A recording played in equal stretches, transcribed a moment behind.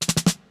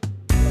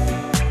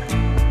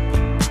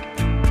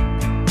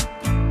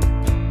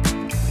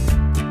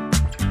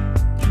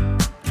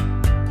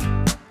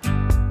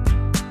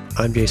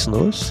I'm Jason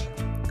Lewis.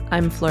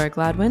 I'm Flora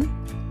Gladwin.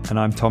 And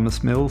I'm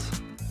Thomas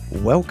Mills.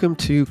 Welcome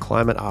to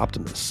Climate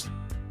Optimists.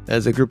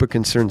 As a group of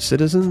concerned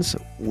citizens,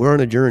 we're on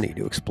a journey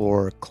to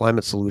explore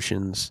climate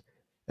solutions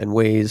and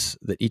ways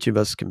that each of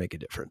us can make a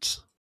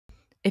difference.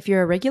 If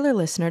you're a regular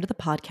listener to the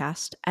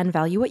podcast and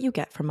value what you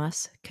get from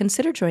us,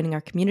 consider joining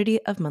our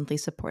community of monthly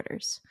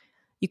supporters.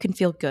 You can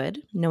feel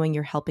good knowing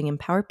you're helping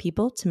empower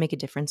people to make a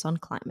difference on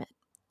climate.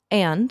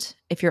 And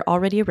if you're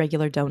already a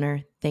regular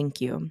donor,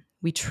 thank you.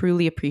 We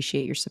truly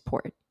appreciate your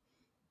support.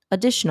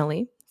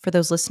 Additionally, for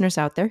those listeners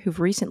out there who've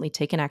recently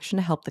taken action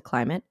to help the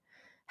climate,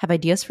 have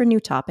ideas for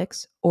new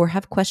topics, or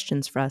have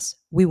questions for us,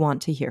 we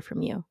want to hear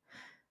from you.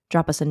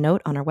 Drop us a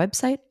note on our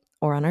website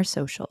or on our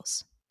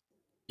socials.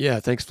 Yeah,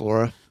 thanks,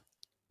 Flora.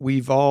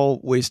 We've all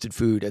wasted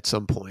food at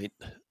some point.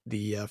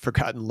 The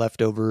forgotten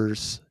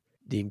leftovers,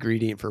 the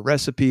ingredient for a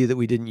recipe that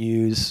we didn't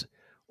use,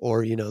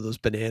 or, those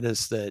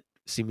bananas that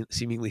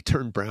seemingly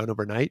turned brown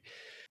overnight.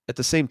 At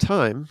the same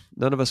time,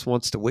 none of us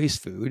wants to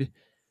waste food.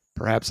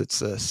 Perhaps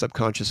it's a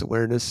subconscious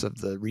awareness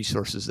of the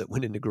resources that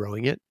went into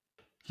growing it.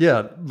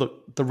 Yeah,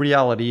 look, the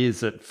reality is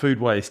that food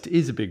waste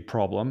is a big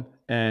problem,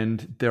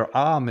 and there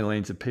are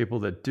millions of people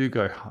that do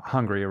go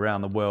hungry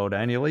around the world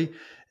annually,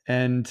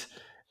 and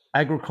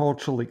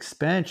agricultural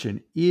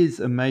expansion is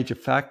a major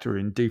factor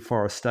in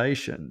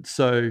deforestation.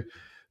 So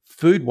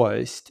food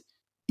waste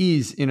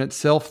is in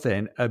itself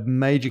then a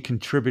major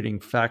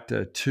contributing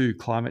factor to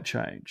climate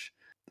change.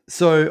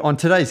 So on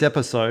today's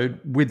episode,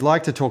 we'd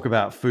like to talk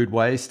about food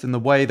waste and the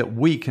way that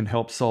we can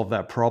help solve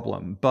that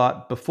problem.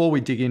 But before we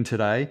dig in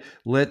today,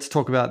 let's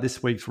talk about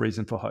this week's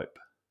reason for hope.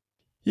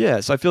 Yeah,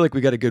 so I feel like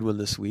we got a good one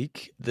this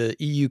week. The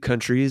EU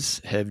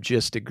countries have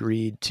just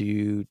agreed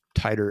to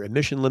tighter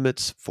emission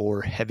limits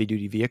for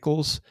heavy-duty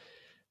vehicles.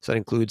 So that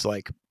includes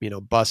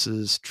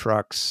buses,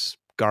 trucks,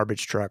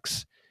 garbage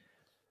trucks.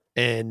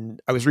 And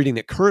I was reading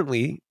that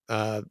currently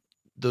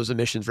those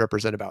emissions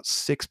represent about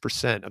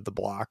 6% of the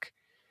block.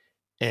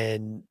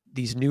 And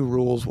these new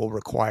rules will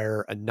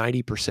require a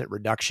 90%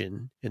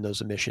 reduction in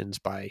those emissions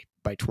by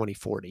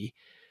 2040,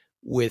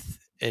 with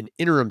an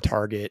interim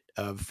target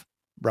of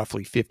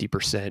roughly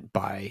 50%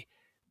 by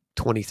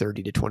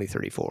 2030 to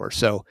 2034.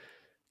 So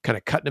kind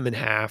of cutting them in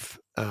half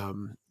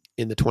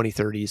in the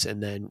 2030s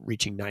and then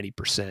reaching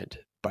 90%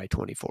 by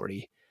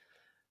 2040.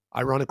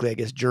 Ironically, I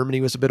guess Germany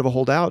was a bit of a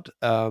holdout,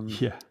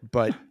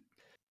 but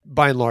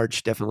by and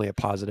large, definitely a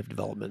positive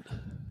development.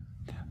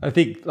 I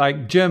think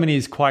Germany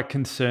is quite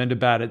concerned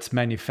about its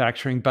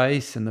manufacturing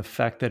base and the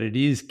fact that it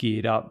is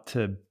geared up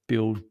to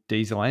build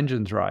diesel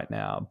engines right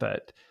now.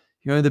 But,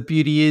 the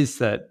beauty is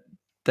that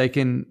they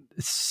can,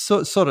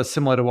 sort of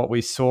similar to what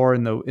we saw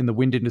in the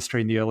wind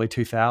industry in the early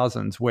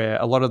 2000s, where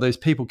a lot of those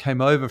people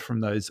came over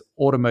from those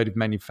automotive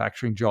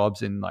manufacturing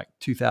jobs in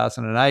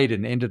 2008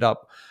 and ended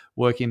up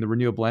working in the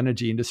renewable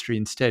energy industry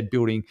instead,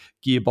 building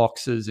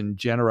gearboxes and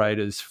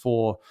generators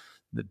for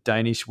the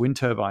Danish wind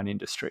turbine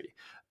industry.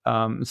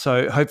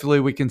 So hopefully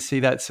we can see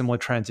that similar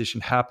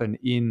transition happen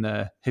in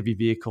the heavy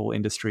vehicle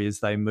industry as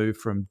they move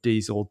from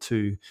diesel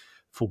to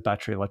full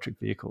battery electric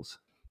vehicles.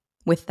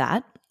 With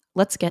that,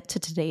 let's get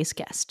to today's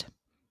guest.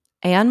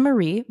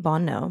 Anne-Marie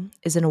Bonneau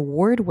is an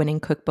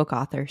award-winning cookbook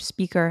author,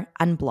 speaker,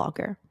 and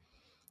blogger.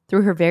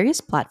 Through her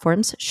various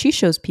platforms, she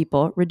shows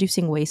people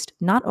reducing waste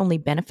not only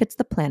benefits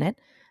the planet,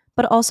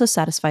 but also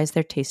satisfies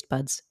their taste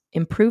buds,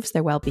 improves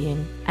their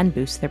well-being, and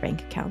boosts their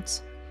bank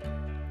accounts.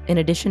 In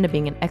addition to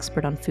being an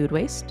expert on food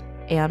waste,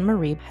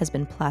 Anne-Marie has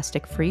been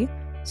plastic-free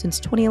since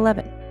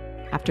 2011,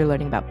 after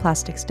learning about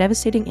plastic's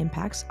devastating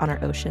impacts on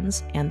our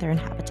oceans and their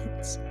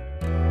inhabitants.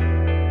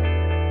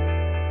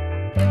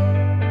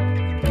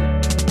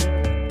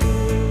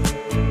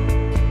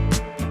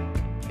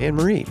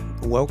 Anne-Marie,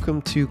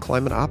 welcome to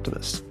Climate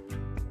Optimists.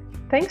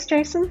 Thanks,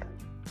 Jason.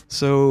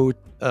 So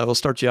we'll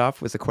start you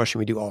off with a question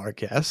we do all our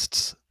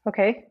guests.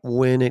 Okay.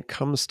 When it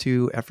comes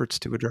to efforts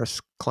to address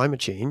climate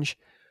change,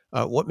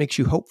 what makes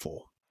you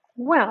hopeful?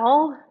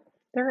 Well,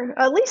 there are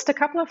at least a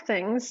couple of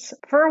things.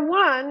 For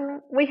one,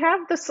 we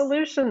have the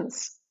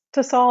solutions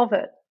to solve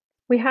it.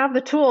 We have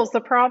the tools.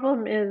 The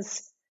problem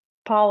is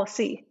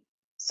policy.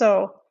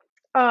 So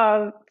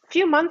a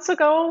few months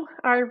ago,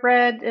 I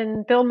read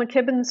in Bill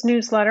McKibben's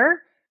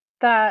newsletter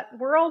that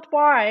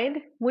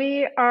worldwide,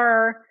 we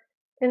are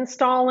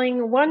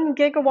installing 1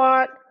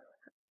 gigawatt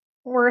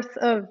worth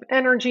of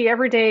energy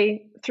every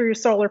day through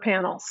solar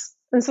panels.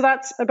 And so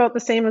that's about the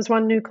same as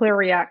 1 nuclear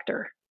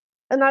reactor.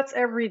 And that's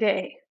every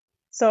day.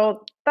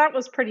 So that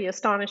was pretty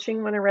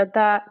astonishing when I read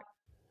that.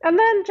 And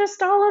then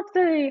just all of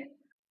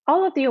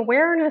the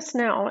awareness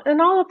now and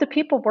all of the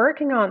people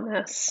working on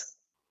this.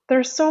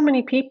 There's so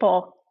many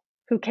people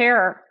who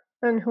care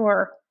and who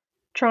are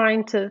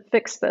trying to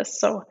fix this.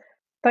 So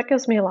that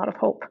gives me a lot of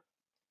hope.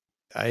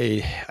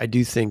 I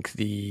do think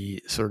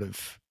the sort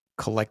of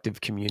collective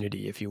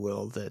community, if you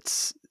will,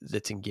 that's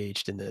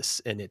engaged in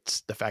this, and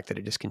it's the fact that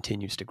it just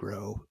continues to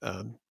grow,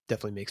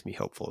 definitely makes me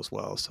hopeful as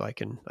well. So I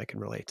can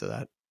relate to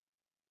that.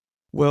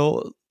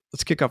 Well,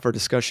 let's kick off our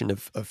discussion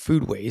of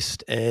food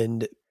waste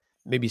and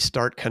maybe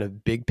start kind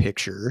of big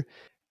picture.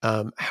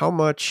 How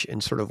much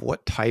and sort of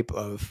what type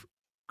of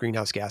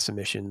greenhouse gas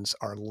emissions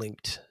are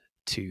linked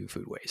to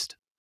food waste?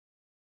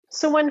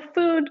 So when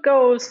food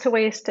goes to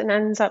waste and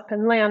ends up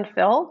in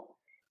landfill,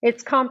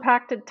 it's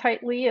compacted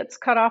tightly, it's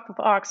cut off of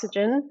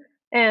oxygen,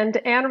 and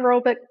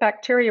anaerobic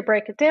bacteria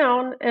break it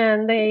down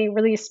and they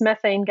release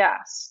methane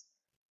gas.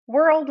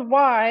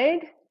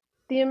 Worldwide,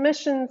 the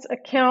emissions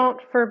account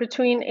for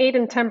between 8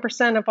 and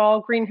 10% of all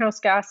greenhouse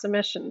gas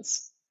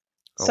emissions.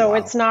 Oh, So wow.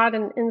 it's not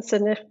an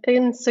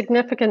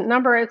insignificant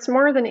number, it's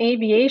more than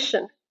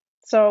aviation.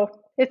 So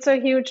it's a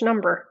huge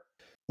number.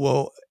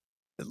 Well,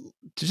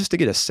 just to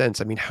get a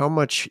sense, I mean, how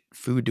much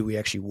food do we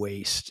actually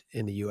waste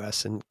in the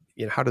U.S. and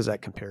how does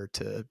that compare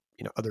to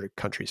other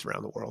countries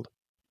around the world?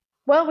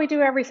 Well, we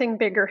do everything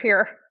bigger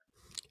here.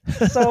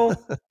 So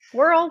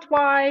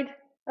worldwide,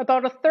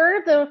 about a third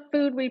of the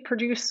food we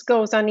produce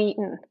goes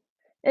uneaten.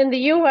 In the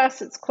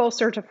US, it's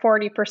closer to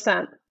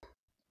 40%.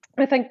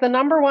 I think the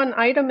number one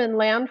item in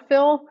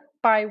landfill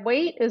by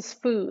weight is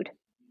food.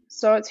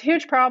 So it's a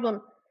huge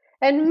problem.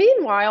 And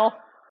meanwhile,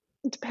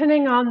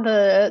 depending on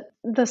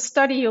the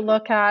study you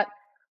look at,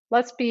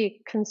 let's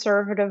be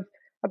conservative,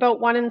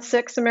 about 1 in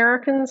 6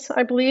 Americans,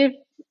 I believe,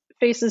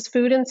 faces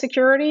food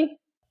insecurity.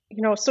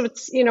 So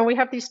it's, we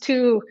have these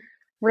two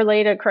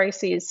related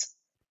crises.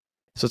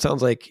 So it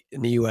sounds like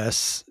in the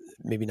U.S.,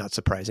 maybe not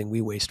surprising,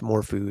 we waste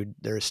more food.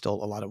 There is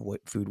still a lot of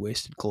food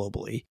wasted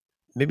globally.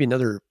 Maybe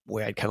another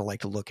way I'd kind of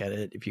like to look at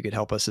it, if you could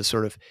help us, is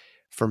sort of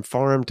from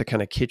farm to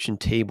kind of kitchen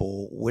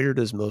table, where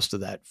does most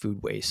of that food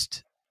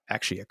waste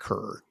actually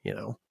occur,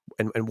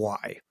 and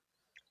why?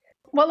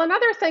 Well,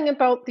 another thing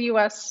about the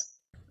US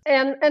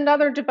and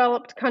other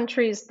developed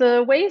countries,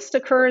 the waste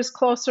occurs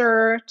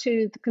closer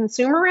to the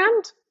consumer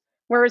end,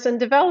 whereas in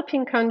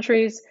developing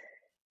countries,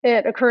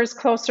 it occurs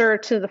closer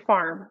to the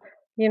farm.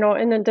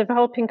 In a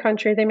developing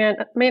country, they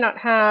may not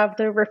have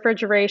the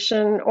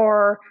refrigeration,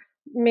 or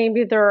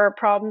maybe there are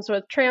problems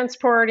with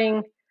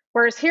transporting,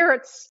 whereas here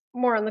it's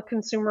more on the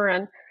consumer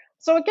end.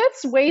 So it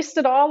gets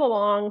wasted all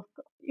along,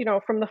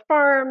 from the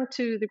farm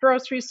to the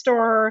grocery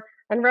store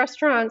and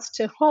restaurants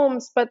to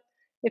homes. But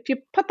if you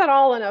put that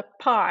all in a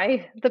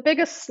pie, the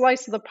biggest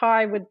slice of the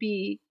pie would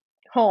be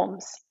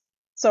homes.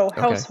 So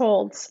Okay.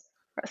 households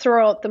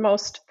throw out the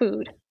most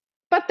food.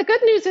 But the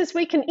good news is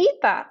we can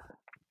eat that.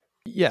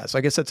 Yeah, so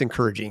I guess that's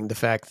encouraging. The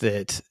fact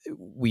that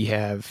we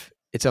have,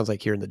 it sounds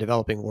like here in the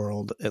developing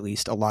world, at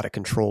least a lot of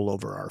control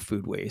over our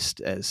food waste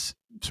as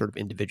sort of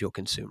individual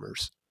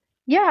consumers.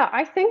 Yeah,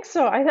 I think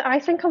so. I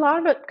think a lot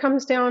of it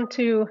comes down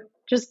to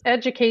just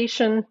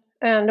education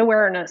and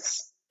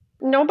awareness.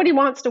 Nobody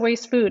wants to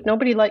waste food.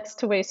 Nobody likes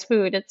to waste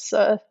food. It's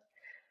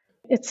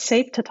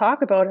safe to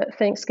talk about it at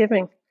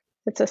Thanksgiving.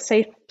 It's a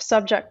safe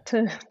subject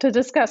to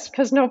discuss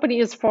because nobody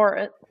is for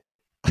it.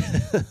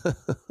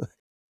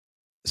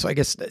 So I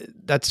guess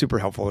that's super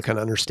helpful to kind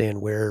of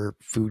understand where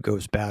food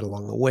goes bad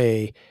along the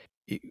way.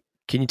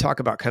 Can you talk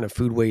about kind of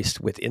food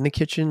waste within the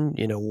kitchen?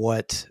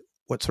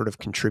 What sort of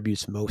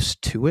contributes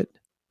most to it?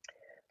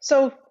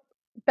 So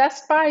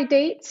Best By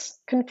dates,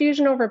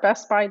 confusion over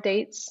Best By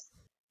dates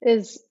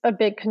is a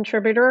big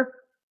contributor.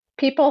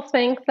 People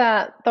think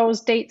that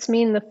those dates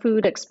mean the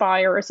food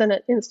expires and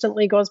it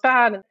instantly goes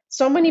bad. And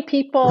so many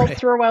people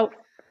throw out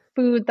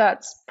food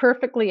that's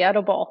perfectly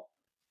edible.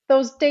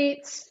 Those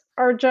dates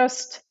are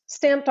just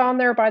stamped on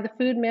there by the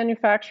food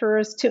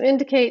manufacturers to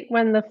indicate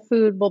when the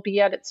food will be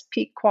at its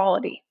peak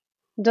quality.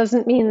 It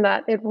doesn't mean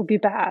that it will be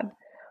bad.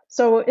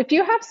 So if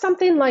you have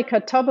something like a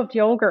tub of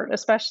yogurt,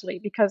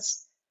 especially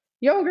because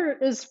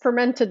yogurt is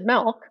fermented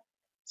milk,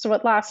 so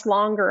it lasts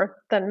longer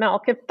than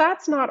milk. If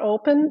that's not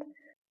opened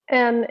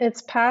and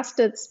it's past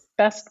its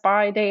best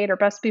by date or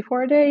best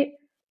before date,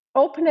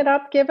 open it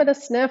up, give it a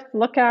sniff,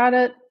 look at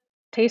it,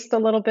 taste a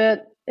little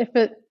bit. If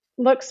it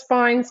looks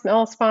fine,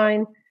 smells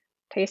fine,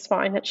 tastes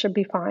fine, it should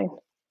be fine.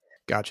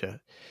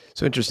 Gotcha.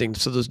 So interesting.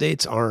 So those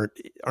dates aren't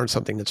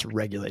something that's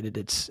regulated.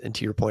 And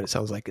to your point, it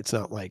sounds like it's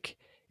not like,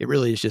 it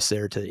really is just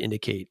there to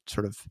indicate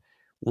sort of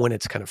when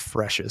it's kind of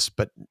freshest,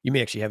 but you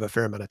may actually have a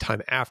fair amount of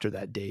time after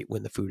that date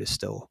when the food is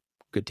still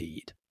good to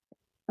eat.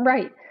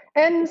 Right.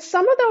 And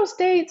some of those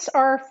dates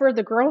are for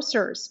the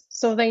grocers,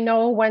 so they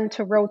know when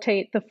to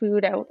rotate the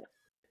food out.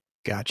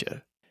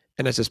 Gotcha.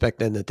 And I suspect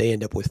then that they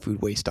end up with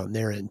food waste on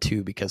their end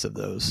too because of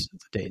those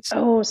dates.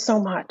 Oh, so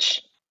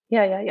much.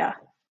 Yeah.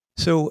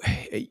 So,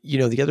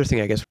 the other thing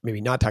I guess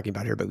maybe not talking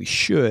about here, but we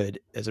should,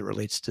 as it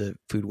relates to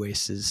food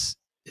waste, is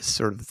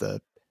sort of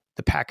the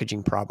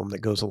packaging problem that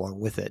goes along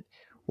with it.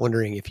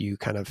 Wondering if you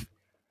kind of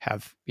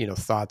have,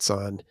 thoughts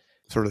on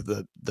sort of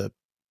the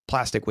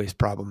plastic waste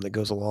problem that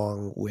goes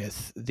along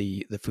with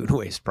the food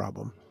waste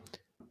problem.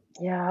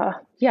 Yeah,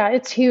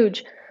 it's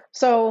huge.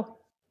 So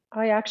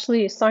I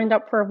actually signed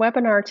up for a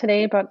webinar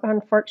today, but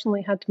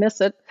unfortunately had to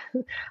miss it,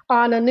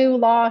 on a new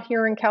law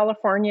here in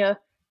California.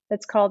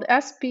 It's called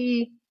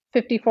SB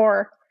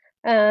 54,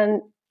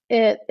 and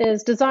it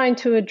is designed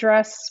to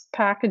address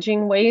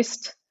packaging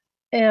waste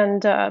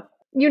and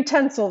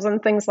utensils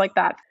and things like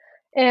that.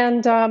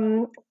 And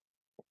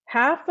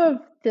half of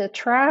the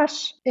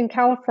trash in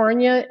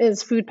California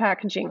is food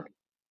packaging,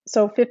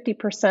 so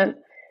 50%.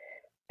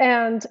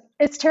 And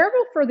it's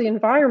terrible for the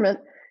environment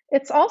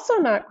It's also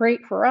not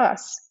great for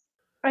us.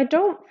 I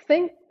don't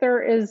think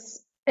there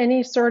is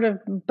any sort of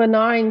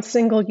benign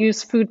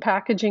single-use food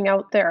packaging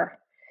out there.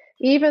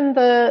 Even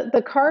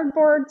the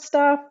cardboard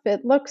stuff,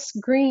 it looks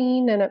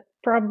green and it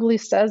probably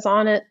says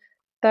on it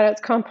that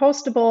it's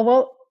compostable.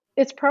 Well,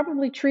 it's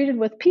probably treated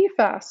with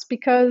PFAS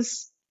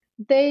because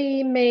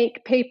they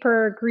make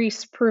paper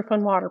grease-proof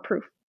and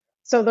waterproof.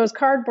 So those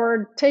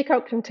cardboard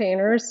takeout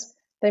containers,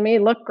 they may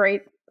look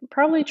great,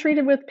 probably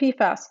treated with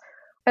PFAS,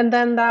 and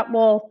then that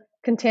will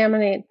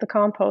contaminate the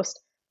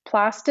compost.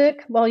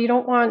 Plastic, well, you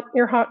don't want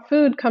your hot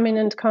food coming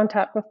into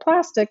contact with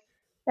plastic,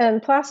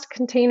 and plastic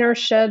containers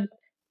shed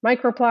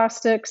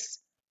microplastics.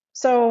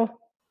 So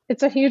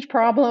it's a huge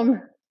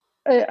problem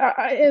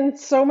in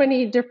so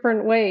many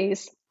different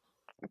ways.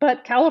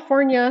 But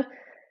California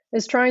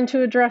is trying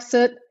to address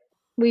it.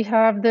 We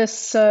have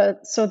this,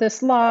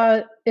 this law,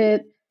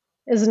 it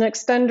is an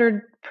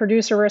extended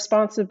producer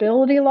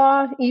responsibility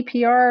law,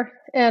 EPR,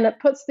 and it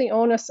puts the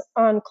onus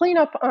on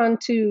cleanup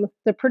onto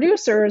the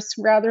producers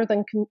rather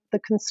than the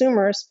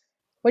consumers,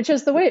 which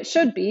is the way it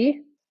should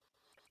be.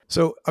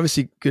 So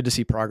obviously, good to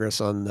see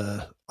progress on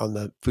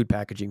the food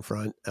packaging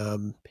front.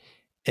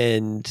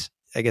 And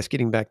I guess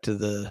getting back to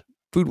the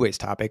food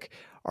waste topic,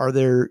 are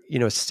there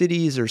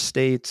cities or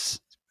states,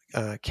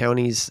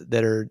 counties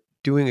that are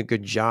doing a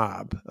good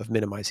job of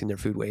minimizing their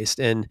food waste,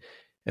 and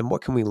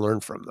what can we learn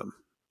from them?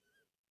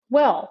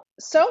 Well,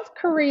 South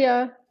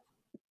Korea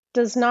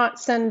does not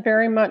send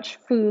very much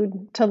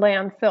food to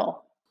landfill,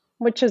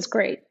 which is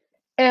great.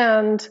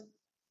 And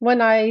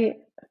when I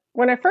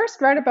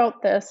first read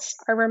about this,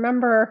 I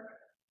remember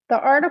the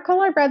article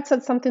I read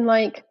said something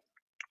like,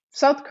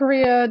 South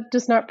Korea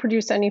does not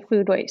produce any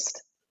food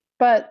waste.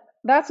 But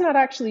that's not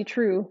actually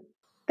true.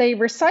 They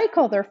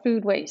recycle their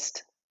food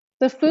waste.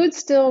 The food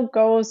still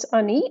goes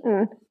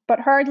uneaten, but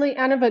hardly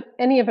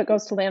any of it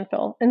goes to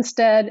landfill.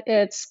 Instead,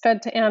 it's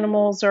fed to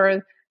animals,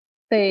 or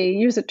they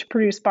use it to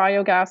produce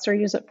biogas or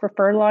use it for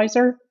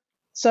fertilizer.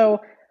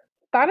 So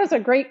that is a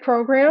great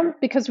program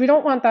because we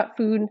don't want that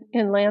food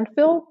in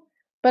landfill.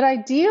 But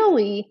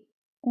ideally,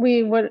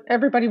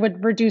 everybody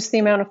would reduce the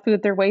amount of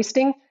food they're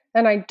wasting.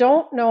 And I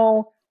don't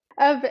know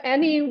of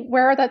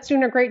anywhere that's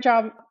doing a great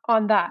job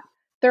on that.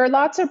 There are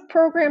lots of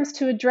programs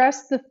to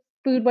address the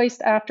food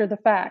waste after the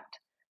fact.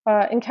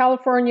 In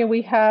California,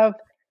 we have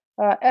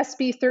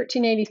SB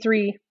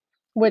 1383,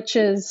 which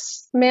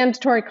is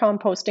mandatory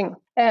composting.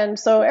 And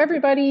so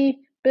everybody,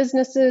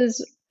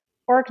 businesses,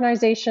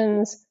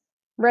 organizations,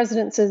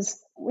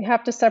 residences, we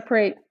have to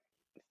separate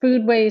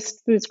food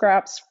waste, food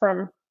scraps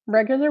from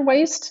regular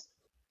waste.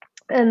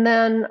 And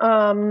then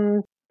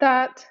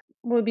that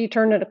will be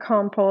turned into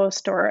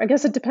compost, or I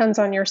guess it depends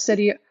on your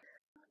city.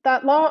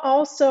 That law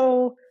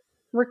also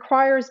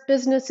requires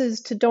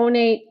businesses to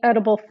donate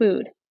edible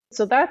food.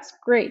 So that's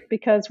great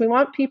because we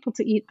want people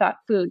to eat that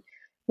food.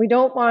 We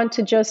don't want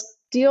to just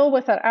deal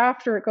with it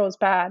after it goes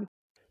bad.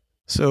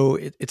 So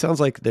it sounds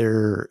like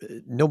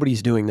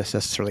nobody's doing this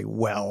necessarily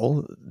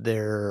well.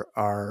 There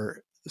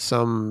are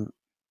some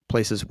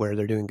places where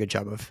they're doing a good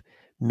job of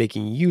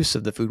making use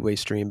of the food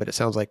waste stream, but it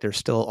sounds like there's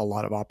still a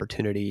lot of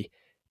opportunity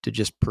to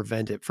just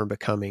prevent it from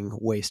becoming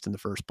waste in the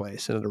first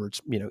place. In other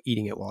words,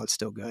 eating it while it's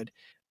still good.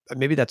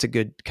 Maybe that's a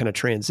good kind of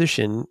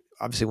transition.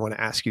 Obviously, want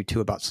to ask you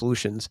too about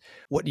solutions.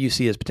 What do you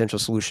see as potential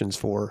solutions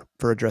for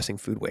addressing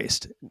food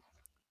waste?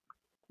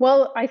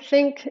 Well, I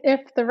think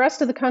if the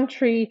rest of the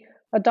country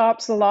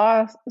adopts a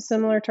law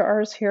similar to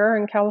ours here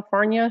in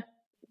California,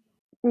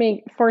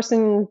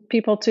 forcing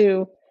people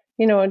to,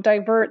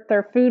 divert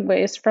their food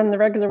waste from the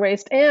regular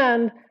waste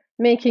and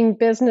making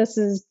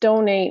businesses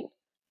donate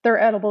their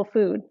edible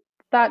food.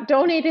 That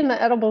donating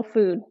the edible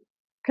food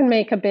can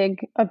make a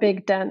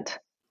big dent.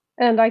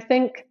 And I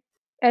think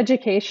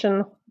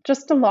education,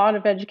 just a lot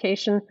of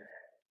education.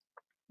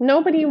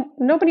 Nobody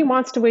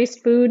wants to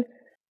waste food.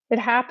 It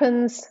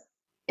happens,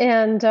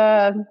 and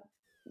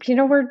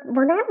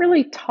we're not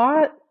really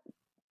taught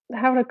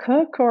how to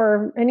cook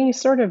or any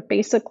sort of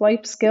basic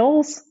life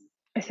skills.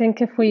 I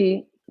think if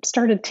we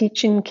started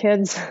teaching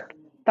kids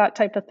that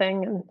type of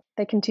thing, and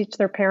they can teach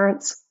their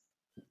parents.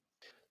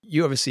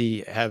 You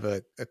obviously have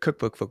a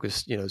cookbook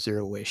focused,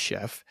 zero waste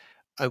chef.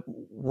 I'm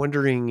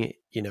wondering,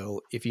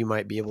 if you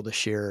might be able to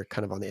share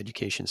kind of on the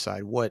education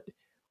side, what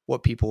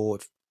people,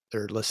 if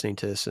they're listening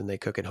to this and they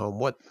cook at home,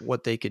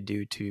 what they could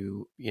do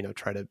to,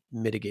 try to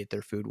mitigate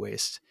their food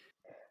waste.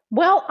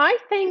 Well, I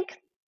think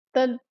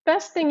the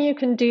best thing you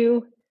can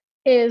do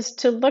is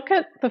to look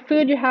at the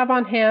food you have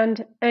on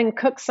hand and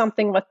cook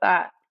something with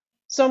that.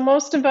 So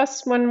most of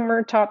us, when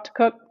we're taught to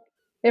cook,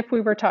 if we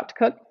were taught to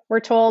cook,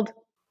 we're told,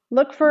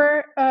 look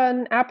for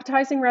an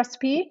appetizing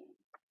recipe,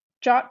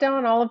 jot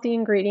down all of the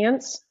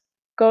ingredients,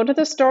 go to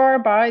the store,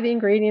 buy the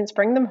ingredients,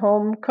 bring them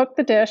home, cook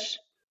the dish,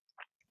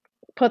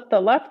 put the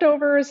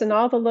leftovers and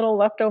all the little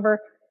leftover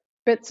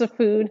bits of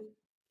food,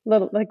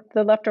 like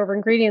the leftover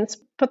ingredients,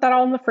 put that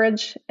all in the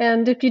fridge.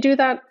 And if you do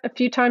that a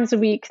few times a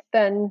week,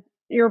 then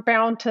you're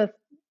bound to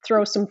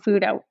throw some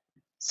food out.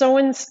 So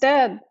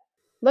instead,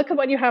 look at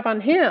what you have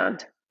on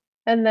hand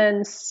and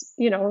then,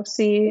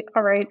 see,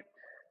 all right,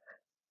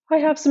 I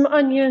have some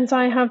onions,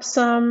 I have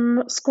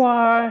some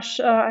squash,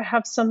 I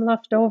have some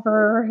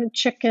leftover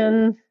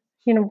chicken.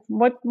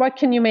 What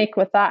can you make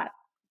with that?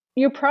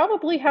 You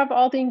probably have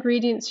all the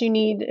ingredients you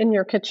need in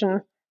your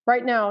kitchen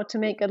right now to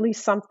make at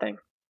least something.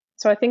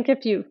 So I think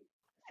if you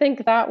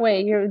think that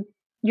way,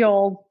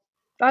 you'll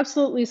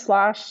absolutely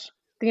slash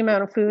the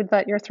amount of food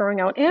that you're throwing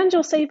out, and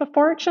you'll save a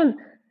fortune.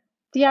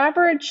 The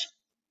average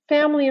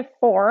family of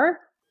four,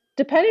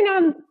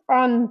 depending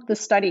on the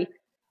study.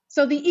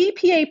 So the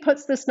EPA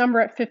puts this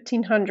number at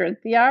 $1,500.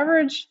 The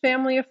average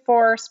family of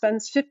four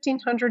spends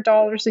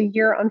 $1,500 a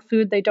year on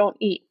food they don't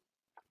eat.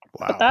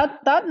 But Wow.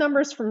 that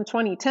number's from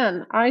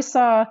 2010. I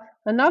saw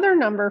another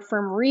number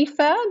from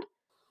ReFed,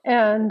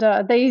 and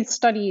they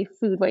study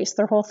food waste.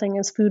 Their whole thing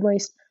is food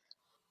waste.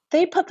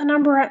 They put the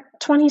number at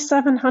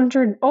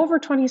 2,700, over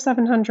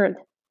 2,700.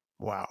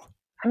 Wow.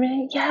 I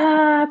mean,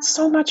 yeah, it's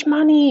so much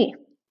money.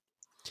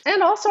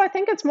 And also, I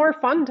think it's more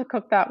fun to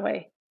cook that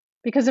way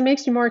because it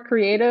makes you more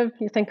creative.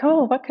 You think,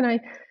 oh, what can I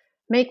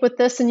make with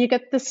this? And you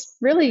get this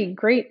really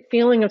great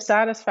feeling of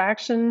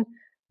satisfaction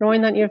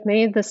knowing that you've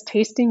made this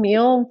tasty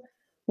meal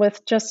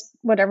with just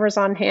whatever's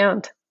on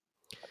hand.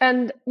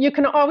 And you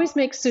can always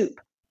make soup.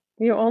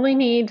 You only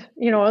need,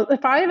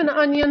 if I have an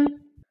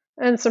onion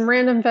and some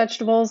random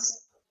vegetables,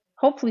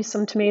 hopefully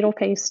some tomato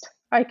paste,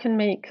 I can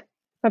make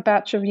a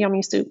batch of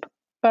yummy soup.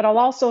 But I'll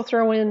also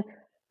throw in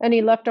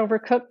any leftover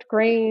cooked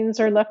grains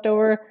or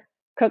leftover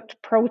cooked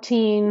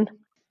protein.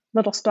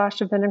 Little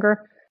splash of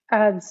vinegar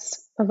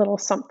adds a little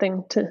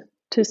something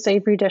to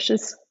savory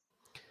dishes.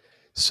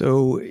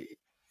 So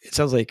it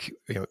sounds like,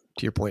 to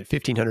your point,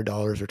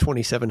 $1,500 or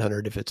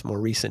 $2,700 if it's more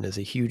recent is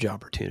a huge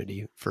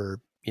opportunity for,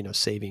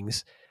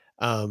 savings.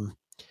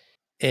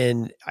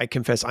 And I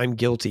confess I'm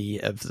guilty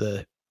of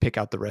the pick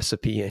out the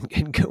recipe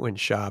and go and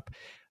shop.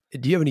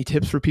 Do you have any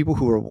tips for people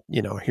who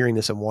are, hearing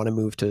this and want to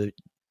move to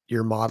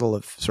your model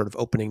of sort of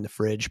opening the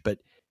fridge, but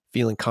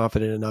feeling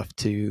confident enough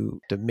to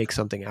make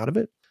something out of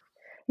it?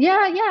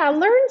 Yeah.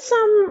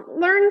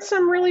 Learn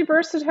some really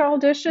versatile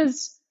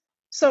dishes.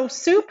 So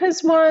soup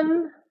is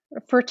one.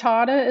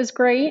 Frittata is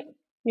great.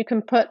 You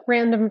can put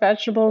random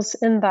vegetables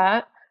in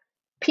that.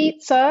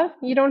 Pizza,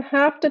 you don't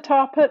have to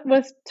top it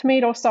with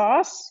tomato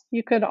sauce.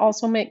 You could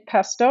also make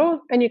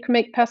pesto, and you can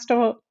make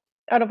pesto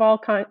out of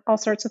all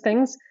sorts of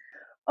things.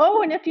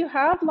 Oh, and if you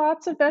have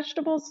lots of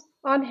vegetables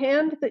on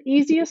hand, the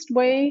easiest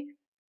way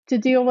to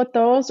deal with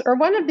those, or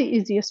one of the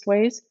easiest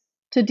ways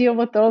to deal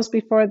with those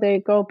before they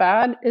go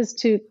bad, is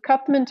to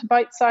cut them into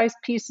bite-sized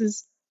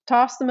pieces,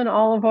 toss them in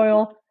olive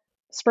oil,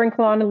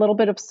 sprinkle on a little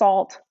bit of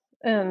salt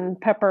and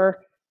pepper,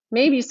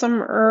 maybe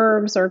some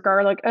herbs or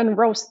garlic, and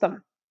roast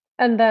them.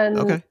 And then,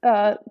 Okay.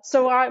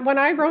 when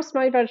I roast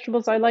my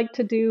vegetables, I like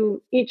to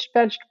do each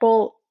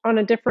vegetable on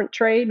a different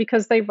tray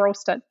because they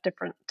roast at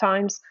different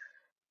times.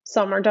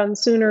 Some are done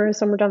sooner,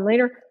 some are done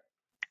later.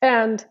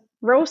 And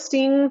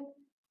roasting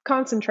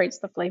concentrates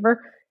the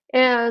flavor.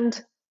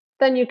 And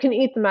then you can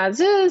eat them as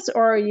is,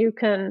 or you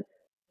can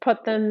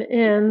put them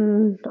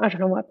in, I don't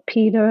know what,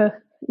 pita.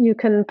 You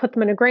can put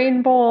them in a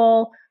grain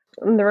bowl.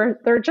 And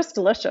they're just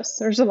delicious.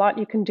 There's a lot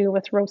you can do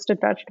with roasted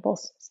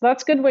vegetables. So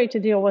that's a good way to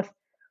deal with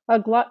a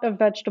glut of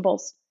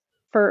vegetables.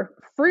 For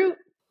fruit,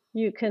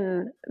 you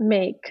can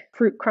make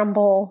fruit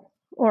crumble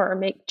or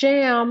make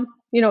jam,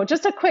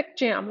 just a quick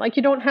jam. Like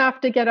you don't have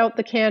to get out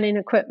the canning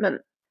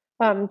equipment.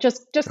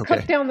 Just Okay.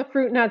 cook down the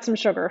fruit and add some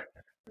sugar.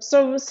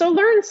 So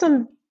learn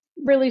some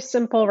really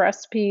simple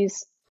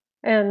recipes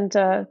and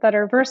that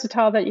are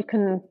versatile that you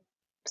can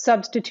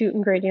substitute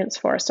ingredients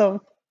for.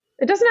 So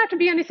it doesn't have to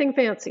be anything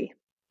fancy.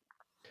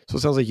 So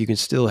it sounds like you can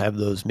still have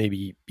those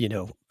maybe,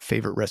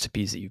 favorite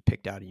recipes that you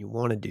picked out and you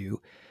want to do.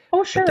 Oh,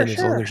 But sure, then as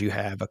long sure. as you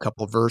have a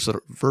couple of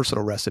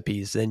versatile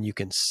recipes, then you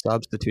can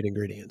substitute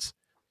ingredients.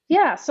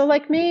 Yeah, so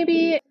like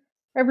maybe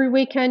every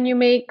weekend you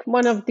make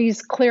one of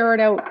these cleared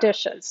out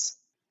dishes.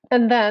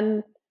 And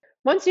then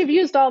once you've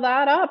used all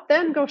that up,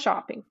 then go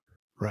shopping.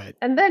 Right.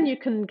 And then you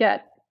can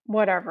get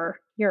whatever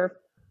your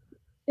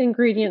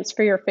ingredients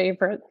for your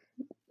favorite,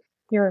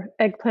 your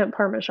eggplant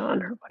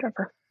parmesan or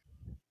whatever.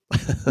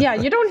 Yeah,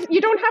 you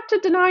don't have to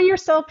deny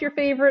yourself your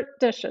favorite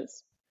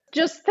dishes.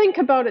 Just think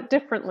about it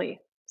differently.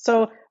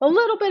 So a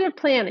little bit of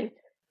planning.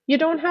 You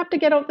don't have to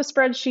get out the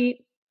spreadsheet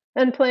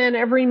and plan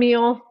every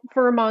meal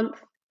for a month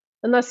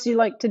unless you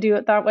like to do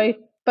it that way,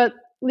 but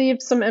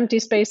leave some empty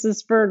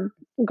spaces for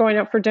going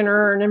out for dinner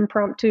or an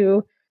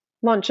impromptu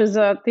lunches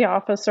at the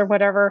office or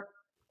whatever.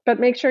 But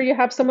make sure you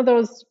have some of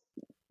those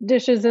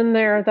dishes in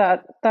there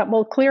that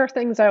will clear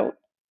things out.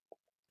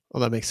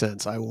 Well, that makes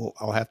sense.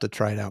 I'll have to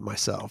try it out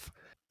myself.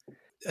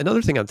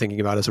 Another thing I'm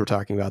thinking about as we're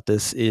talking about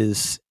this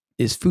is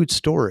food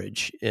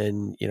storage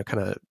and,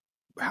 kind of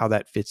how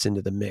that fits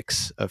into the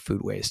mix of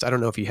food waste. I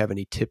don't know if you have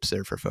any tips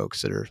there for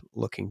folks that are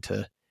looking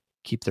to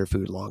keep their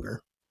food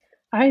longer.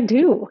 I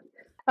do.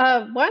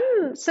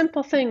 One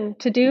simple thing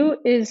to do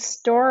is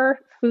store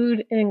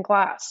food in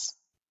glass.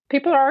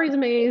 People are always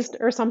amazed,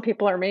 or some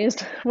people are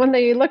amazed, when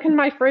they look in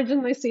my fridge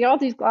and they see all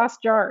these glass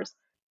jars.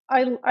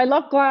 I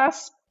love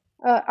glass.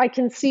 I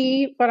can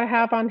see what I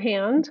have on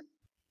hand,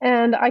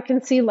 and I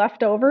can see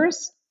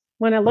leftovers.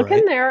 when I look Right.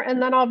 in there, and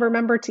then I'll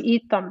remember to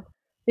eat them.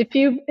 If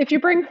you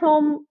bring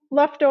home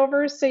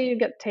leftovers, say you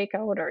get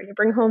takeout or you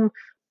bring home,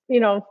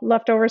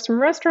 leftovers from a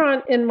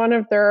restaurant in one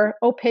of their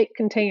opaque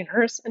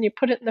containers and you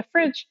put it in the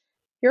fridge,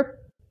 you're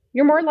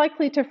more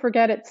likely to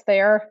forget it's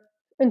there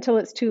until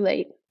it's too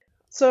late.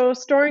 So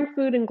storing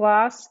food in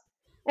glass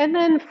and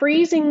then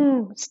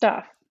freezing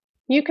stuff.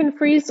 You can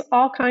freeze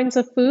all kinds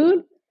of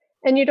food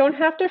and you don't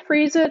have to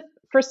freeze it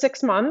for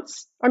 6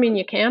 months. I mean,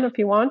 you can if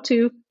you want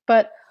to,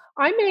 but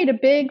I made a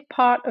big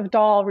pot of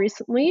dal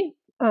recently,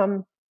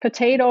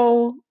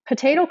 potato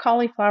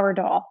cauliflower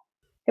dal.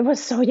 It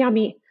was so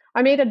yummy.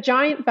 I made a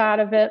giant vat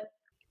of it,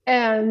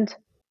 and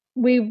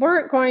we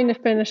weren't going to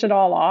finish it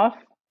all off.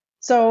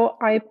 So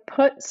I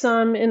put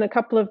some in a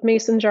couple of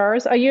mason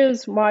jars. I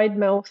use wide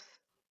mouth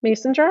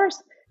mason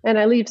jars, and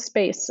I leave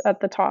space at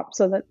the top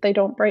so that they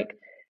don't break.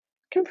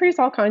 Can freeze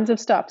all kinds of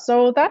stuff.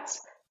 So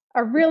that's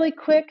a really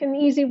quick and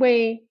easy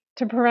way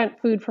to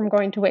prevent food from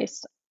going to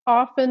waste.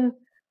 Often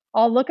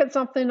I'll look at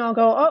something, I'll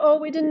go, oh,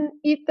 we didn't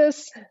eat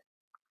this.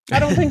 I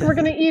don't think we're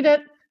going to eat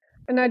it.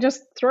 And I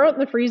just throw it in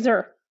the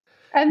freezer.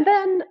 And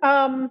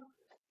then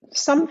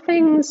some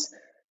things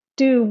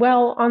do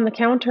well on the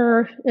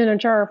counter in a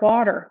jar of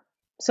water.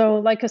 So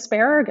like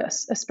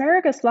asparagus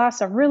lasts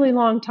a really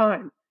long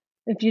time.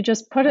 If you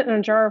just put it in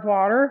a jar of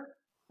water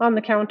on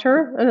the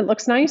counter and it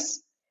looks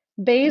nice.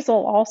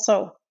 Basil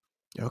also.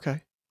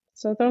 Okay.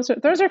 So those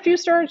are a few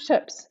storage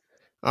tips.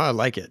 Oh, I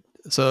like it.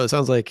 So it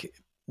sounds like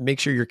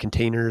make sure your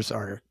containers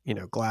are,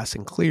 glass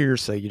and clear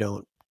so you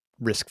don't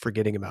risk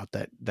forgetting about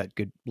that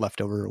good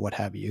leftover or what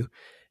have you.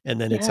 And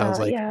then it sounds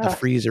like the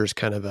freezer is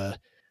kind of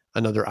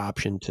another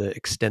option to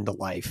extend the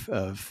life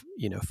of,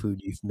 food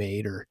you've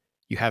made or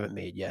you haven't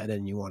made yet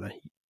and you want to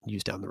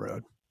use down the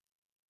road.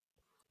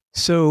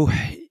 So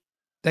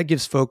that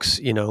gives folks,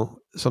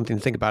 something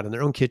to think about in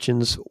their own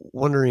kitchens,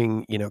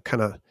 wondering,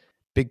 kind of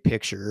big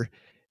picture.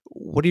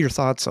 What are your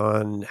thoughts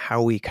on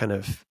how we kind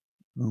of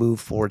move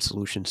forward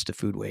solutions to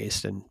food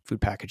waste and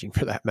food packaging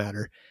for that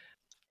matter?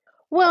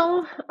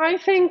 Well, I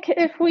think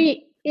if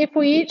we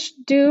each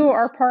do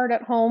our part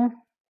at home,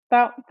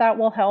 that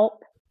will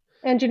help.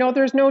 And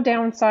there's no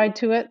downside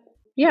to it.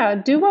 Yeah,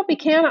 do what we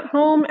can at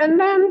home, and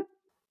then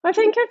I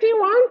think if you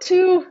want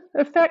to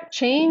affect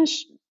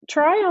change,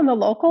 try on the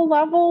local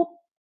level.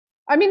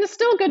 I mean, it's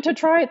still good to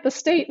try at the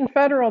state and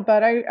federal,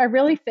 but I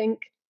really think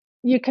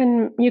you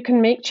can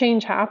make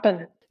change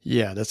happen.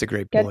 Yeah, that's a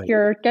great point.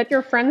 Get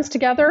your friends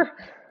together.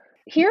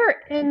 Here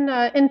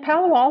in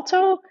Palo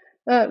Alto,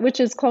 which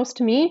is close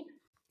to me,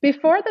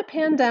 before the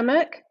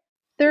pandemic,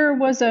 there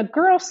was a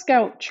Girl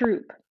Scout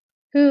troop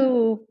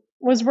who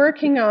was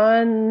working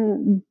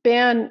on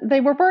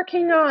They were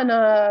working on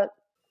a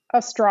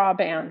straw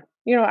ban.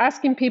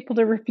 Asking people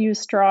to refuse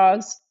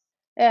straws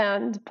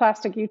and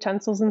plastic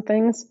utensils and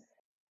things.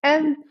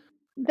 And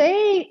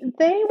they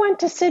went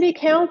to city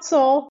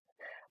council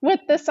with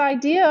this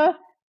idea,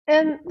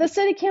 and the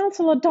city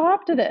council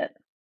adopted it.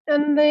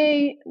 And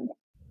they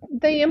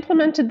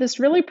implemented this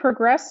really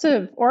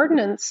progressive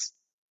ordinance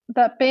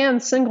that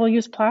bans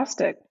single-use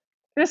plastic.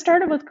 And it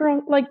started with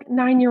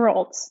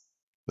 9-year-olds.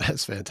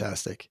 That's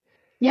fantastic.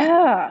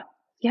 Yeah.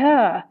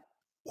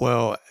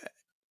 Well,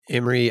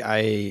 Anne-Marie,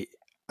 I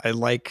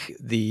like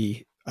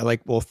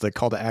both the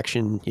call to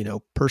action,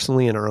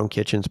 personally in our own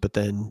kitchens, but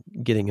then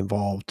getting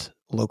involved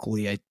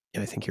locally. I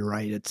think you're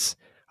right. It's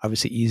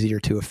obviously easier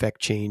to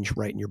affect change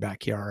right in your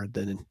backyard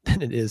than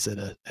it is at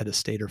a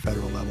state or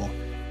federal level.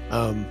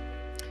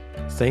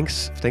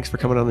 Thanks for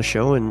coming on the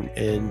show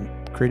and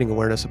creating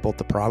awareness of both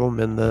the problem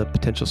and the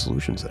potential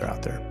solutions that are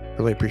out there.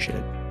 Really appreciate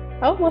it.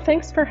 Oh, well,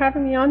 thanks for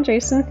having me on,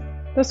 Jason.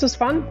 This was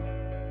fun.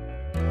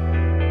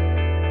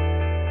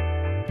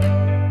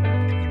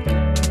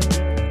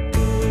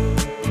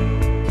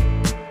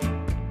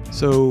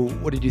 So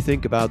what did you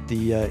think about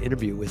the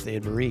interview with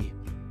Anne-Marie?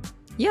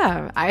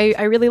 Yeah,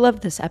 I really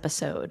loved this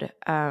episode.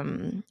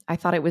 I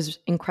thought it was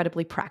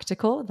incredibly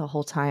practical. The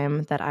whole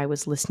time that I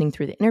was listening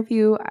through the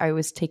interview, I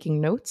was taking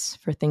notes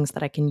for things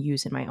that I can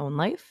use in my own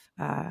life.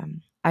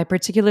 I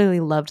particularly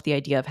loved the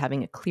idea of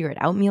having a clear it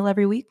out meal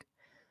every week.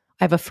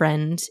 I have a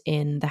friend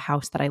in the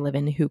house that I live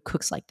in who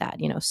cooks like that,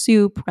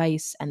 soup,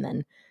 rice, and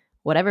then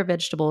whatever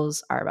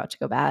vegetables are about to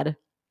go bad.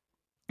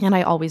 And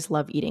I always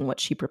love eating what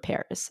she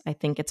prepares. I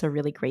think it's a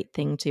really great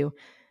thing to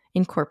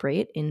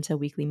incorporate into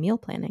weekly meal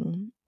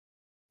planning.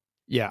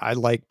 Yeah, I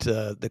liked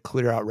the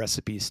clear out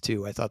recipes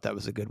too. I thought that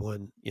was a good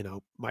one.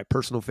 My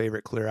personal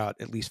favorite clear out,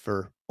 at least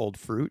for old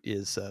fruit,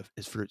 is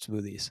fruit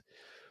smoothies.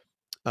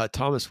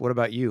 Thomas, what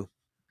about you?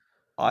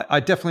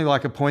 I definitely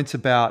like her points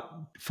about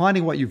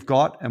finding what you've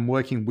got and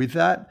working with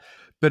that.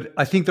 But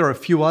I think there are a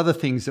few other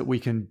things that we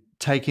can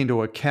take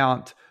into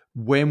account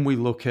when we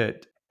look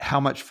at how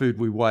much food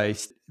we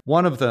waste.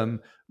 One of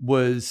them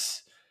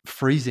was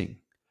freezing.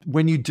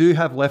 When you do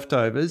have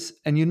leftovers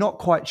and you're not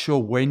quite sure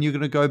when you're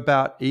going to go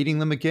about eating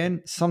them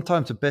again,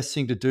 sometimes the best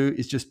thing to do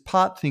is just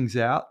part things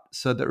out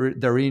so that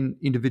they're in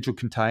individual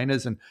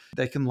containers and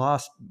they can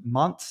last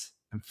months.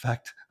 In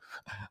fact,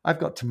 I've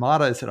got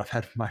tomatoes that I've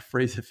had in my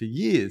freezer for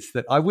years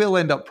that I will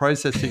end up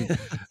processing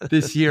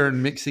this year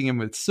and mixing them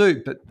with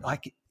soup. But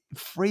like,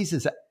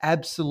 freezers are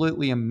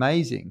absolutely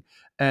amazing.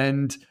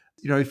 And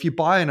if you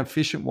buy an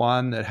efficient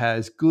one that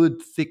has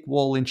good thick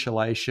wall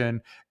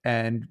insulation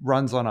and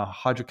runs on a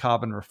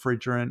hydrocarbon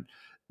refrigerant,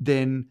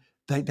 then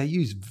they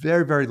use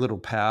very, very little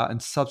power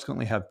and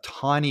subsequently have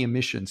tiny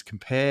emissions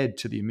compared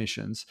to the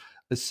emissions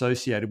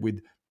associated with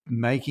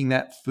making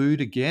that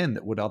food again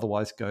that would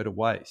otherwise go to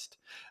waste.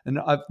 And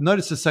I've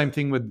noticed the same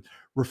thing with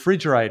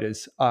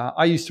refrigerators.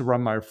 I used to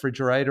run my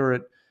refrigerator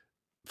at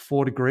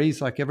 4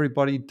 degrees, like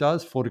everybody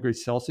does, 4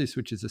 degrees Celsius,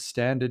 which is a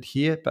standard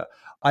here. But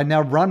I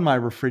now run my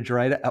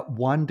refrigerator at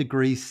 1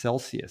 degree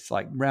Celsius,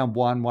 like around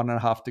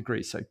 1.5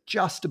 degrees. So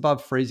just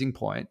above freezing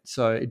point.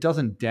 So it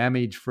doesn't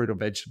damage fruit or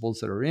vegetables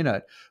that are in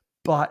it,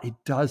 but it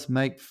does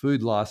make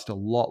food last a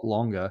lot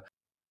longer.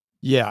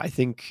 Yeah, I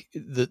think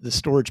the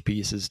storage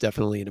piece is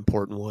definitely an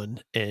important one.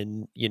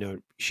 And,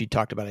 she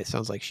talked about it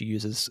sounds like she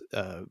uses,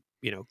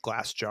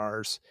 glass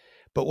jars,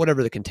 but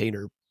whatever the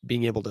container,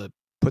 being able to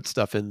put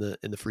stuff in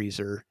the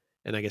freezer.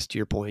 And I guess to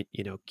your point,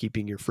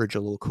 keeping your fridge a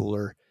little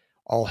cooler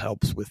all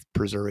helps with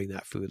preserving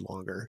that food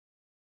longer.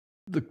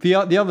 Look, the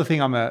other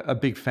thing I'm a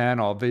big fan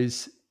of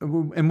is,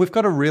 and we've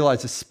got to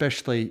realize,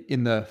 especially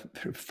in the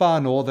far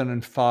northern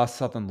and far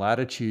southern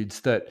latitudes,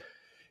 that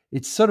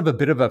it's sort of a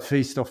bit of a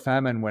feast or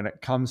famine when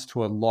it comes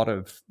to a lot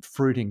of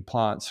fruiting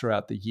plants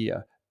throughout the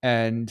year.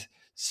 And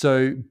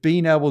so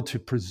being able to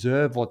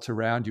preserve what's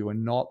around you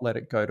and not let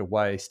it go to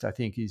waste, I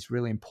think is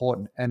really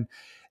important.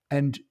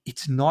 And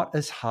it's not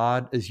as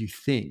hard as you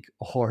think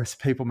or as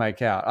people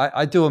make out.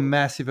 I do a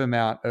massive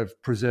amount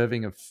of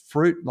preserving of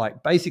fruit.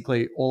 Like,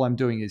 basically all I'm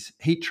doing is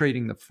heat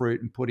treating the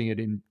fruit and putting it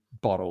in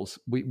bottles.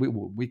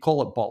 We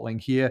call it bottling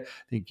here.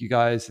 I think you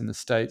guys in the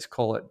States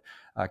call it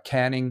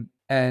canning.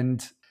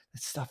 And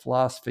this stuff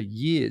lasts for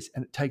years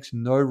and it takes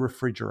no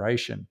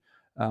refrigeration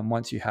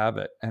once you have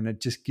it. And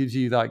it just gives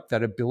you like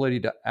that ability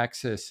to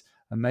access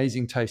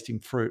amazing tasting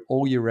fruit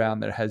all year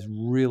round that has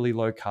really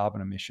low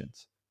carbon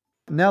emissions.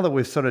 Now that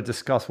we've sort of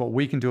discussed what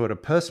we can do at a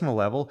personal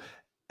level,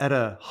 at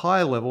a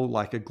higher level,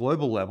 like a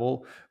global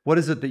level, what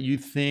is it that you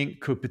think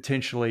could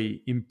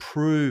potentially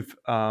improve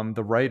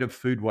the rate of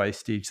food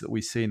wastage that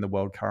we see in the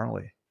world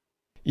currently?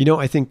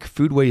 I think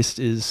food waste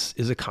is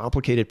a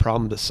complicated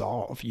problem to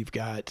solve. You've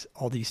got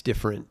all these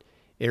different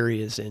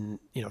areas in,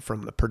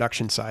 from the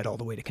production side all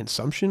the way to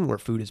consumption where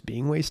food is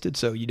being wasted.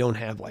 So you don't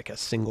have like a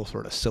single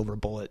sort of silver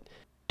bullet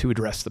to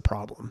address the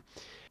problem.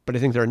 But I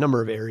think there are a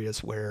number of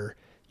areas where,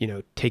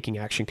 taking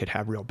action could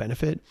have real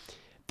benefit.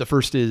 The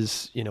first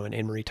is, and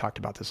Anne-Marie talked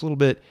about this a little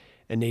bit,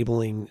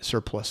 enabling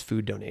surplus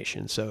food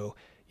donation. So,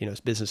 as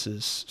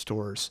businesses,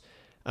 stores,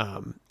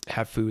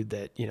 have food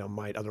that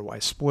might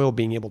otherwise spoil,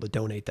 being able to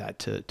donate that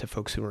to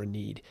folks who are in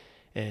need.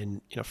 And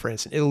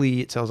France and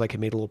Italy, it sounds like it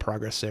made a little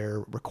progress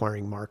there,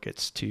 requiring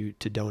markets to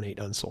donate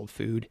unsold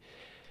food.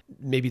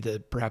 Maybe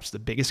perhaps the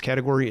biggest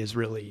category is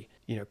really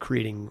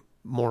creating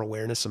more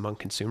awareness among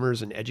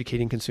consumers and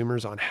educating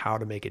consumers on how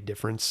to make a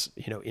difference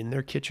in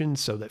their kitchens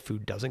so that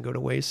food doesn't go to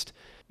waste.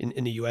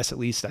 In the US, at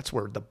least, that's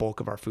where the bulk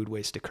of our food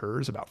waste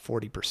occurs. About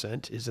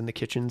 40% is in the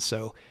kitchen.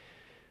 So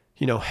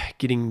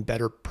getting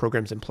better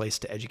programs in place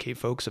to educate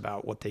folks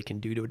about what they can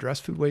do to address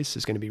food waste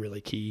is going to be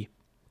really key.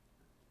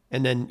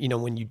 And then,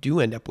 when you do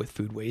end up with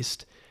food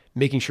waste,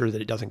 making sure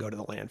that it doesn't go to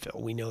the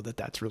landfill. We know that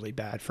that's really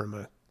bad from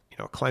a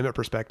climate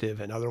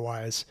perspective and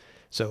otherwise.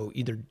 So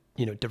either,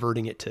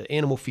 diverting it to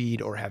animal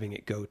feed or having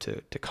it go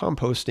to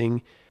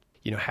composting,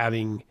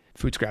 having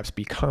food scraps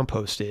be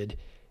composted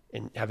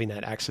and having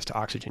that access to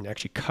oxygen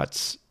actually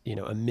cuts,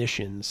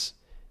 emissions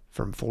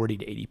from 40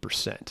 to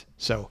 80%.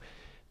 So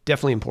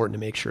definitely important to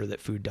make sure that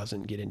food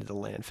doesn't get into the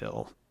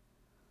landfill.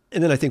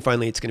 And then I think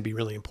finally, it's going to be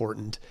really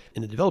important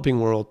in the developing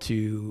world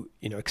to,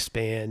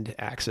 expand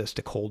access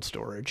to cold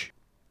storage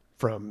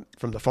from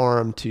the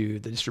farm to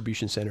the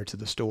distribution center to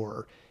the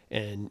store.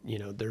 And,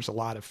 there's a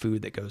lot of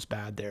food that goes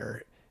bad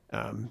there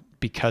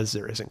because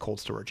there isn't cold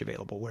storage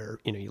available, where,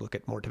 you look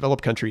at more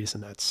developed countries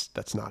and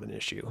that's not an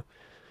issue.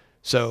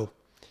 So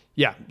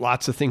yeah,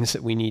 lots of things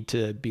that we need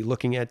to be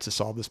looking at to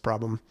solve this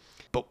problem.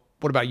 But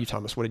what about you,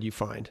 Thomas? What did you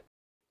find?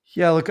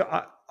 Yeah, look,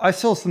 I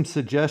saw some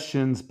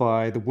suggestions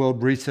by the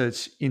World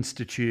Research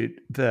Institute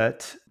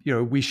that,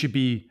 we should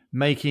be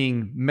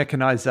making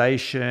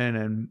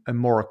mechanization and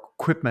more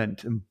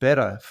equipment and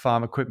better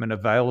farm equipment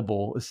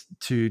available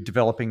to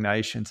developing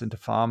nations and to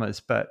farmers.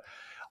 But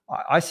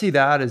I see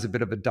that as a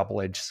bit of a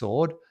double-edged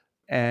sword.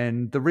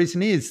 And the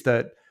reason is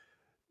that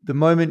the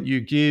moment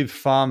you give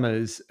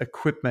farmers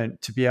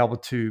equipment to be able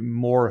to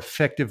more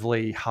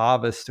effectively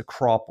harvest a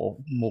crop or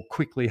more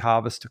quickly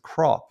harvest a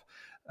crop,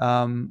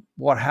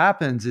 what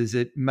happens is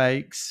it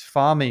makes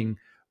farming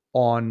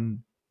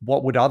on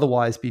what would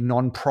otherwise be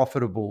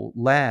non-profitable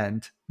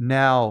land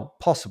now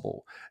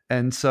possible.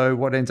 And so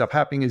what ends up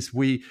happening is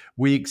we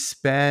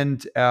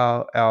expand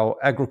our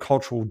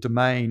agricultural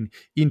domain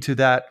into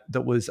that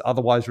was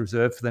otherwise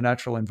reserved for the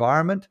natural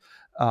environment.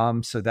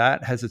 So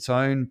that has its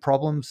own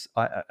problems,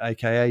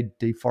 aka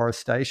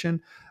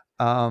deforestation.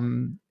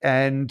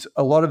 And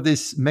a lot of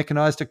this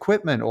mechanized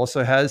equipment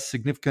also has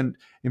significant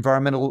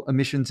environmental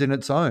emissions in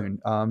its own,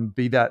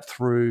 be that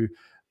through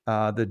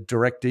the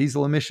direct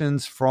diesel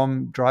emissions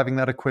from driving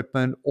that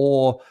equipment,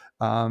 or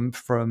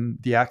from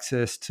the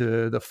access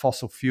to the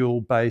fossil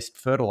fuel-based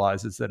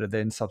fertilizers that are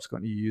then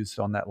subsequently used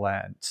on that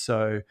land.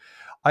 So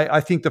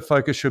I think the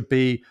focus should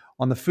be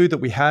on the food that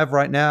we have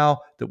right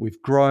now, that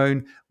we've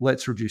grown.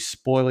 Let's reduce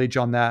spoilage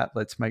on that.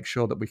 Let's make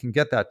sure that we can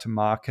get that to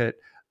market.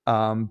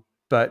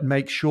 But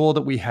make sure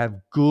that we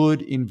have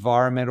good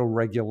environmental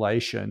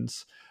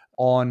regulations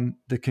on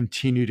the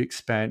continued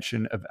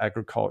expansion of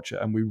agriculture.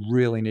 And we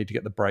really need to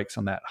get the brakes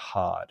on that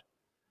hard.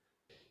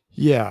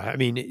 Yeah, I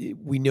mean,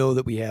 we know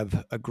that we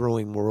have a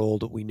growing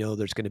world. We know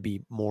there's going to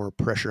be more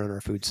pressure on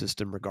our food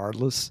system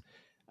regardless.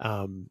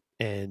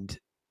 And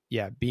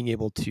yeah, being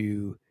able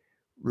to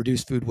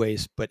reduce food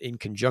waste, but in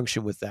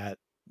conjunction with that,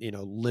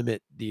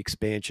 limit the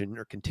expansion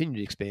or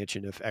continued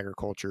expansion of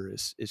agriculture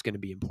is going to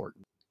be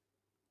important.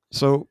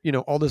 So,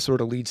 all this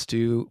sort of leads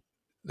to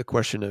the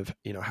question of,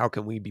 how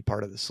can we be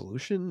part of the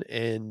solution?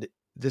 And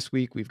this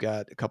week we've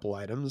got a couple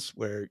items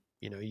where,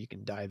 you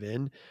can dive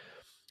in.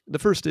 The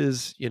first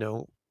is,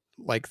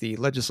 like the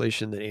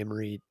legislation that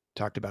Anne-Marie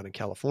talked about in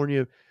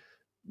California,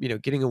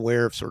 getting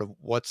aware of sort of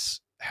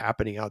what's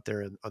happening out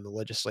there on the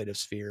legislative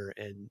sphere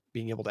and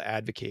being able to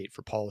advocate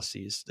for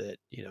policies that,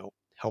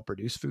 help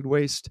reduce food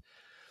waste.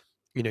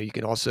 You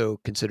can also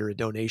consider a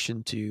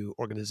donation to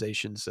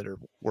organizations that are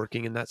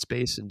working in that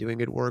space and doing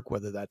good work,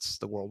 whether that's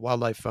the World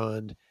Wildlife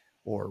Fund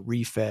or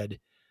ReFed,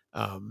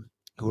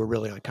 who are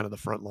really on kind of the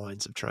front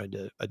lines of trying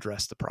to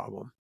address the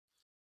problem.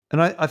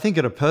 And I think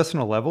at a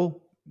personal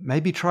level,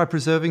 maybe try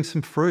preserving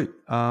some fruit.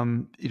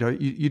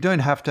 You don't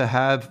have to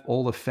have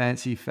all the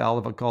fancy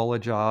Falavicola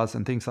jars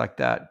and things like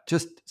that.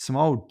 Just some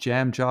old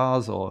jam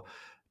jars or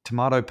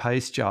tomato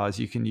paste jars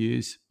you can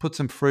use. Put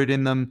some fruit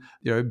in them,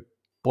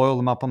 boil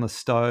them up on the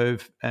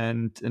stove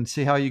and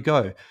see how you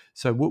go.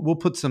 So we'll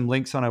put some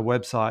links on our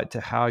website to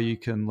how you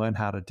can learn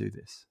how to do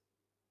this.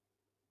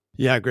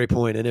 Yeah, great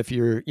point. And if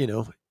you're,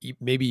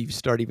 maybe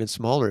start even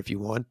smaller if you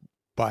want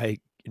by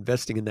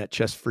investing in that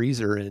chest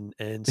freezer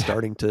and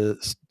starting to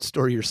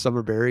store your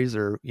summer berries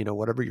or,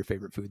 whatever your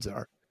favorite foods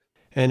are.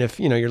 And if,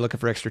 you're looking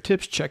for extra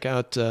tips, check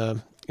out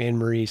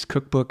Anne-Marie's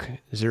cookbook,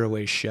 Zero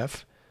Waste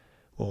Chef.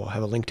 We'll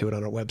have a link to it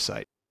on our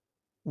website.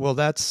 Well,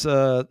 that's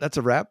a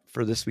wrap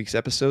for this week's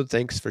episode.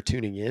 Thanks for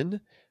tuning in.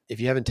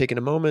 If you haven't taken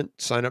a moment,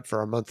 sign up for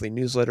our monthly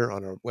newsletter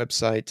on our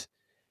website.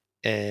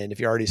 And if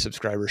you're already a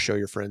subscriber, show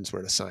your friends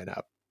where to sign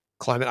up.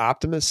 Climate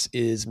Optimists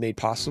is made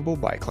possible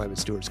by Climate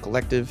Stewards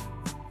Collective.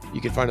 You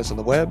can find us on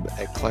the web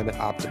at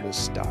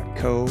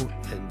climateoptimist.co.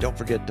 And don't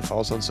forget to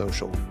follow us on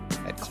social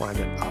at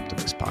Climate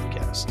Optimist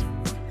Podcast.